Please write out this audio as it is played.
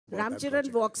Ram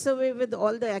Charan walks away with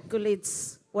all the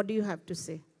accolades. What do you have to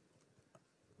say?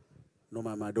 No,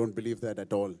 ma'am, I don't believe that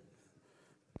at all.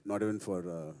 Not even for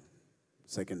a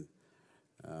second.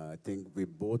 I think we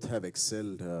both have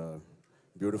excelled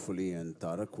beautifully, and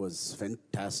Tarak was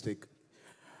fantastic.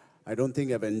 I don't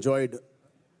think I've enjoyed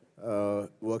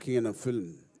working in a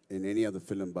film, in any other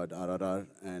film but RRR.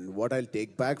 And what I'll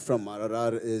take back from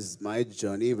RRR is my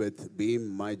journey with Beam,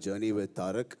 my journey with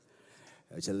Tarak,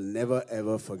 which I'll never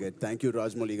ever forget. Thank you,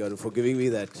 Rajmouli Garu, for giving me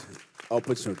that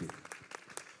opportunity.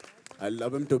 I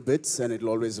love him to bits, and it'll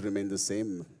always remain the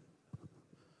same.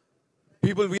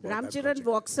 Ram Charan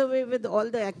walks away with all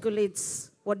the accolades.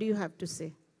 What do you have to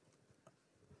say?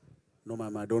 No,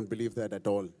 ma'am, I don't believe that at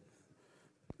all.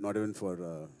 Not even for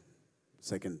a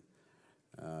second.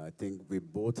 I think we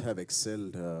both have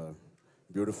excelled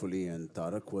beautifully, and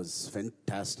Tarak was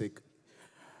fantastic.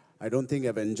 I don't think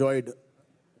I've enjoyed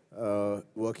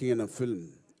working in a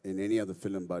film, in any other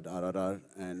film but RRR.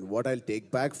 And what I'll take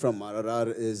back from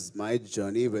RRR is my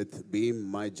journey with Beam,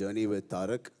 my journey with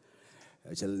Tarak,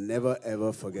 which I'll never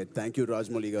ever forget. Thank you,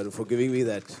 Rajmouli Garu, for giving me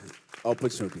that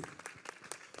opportunity.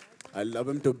 I love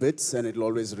him to bits, and it'll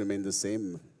always remain the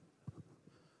same.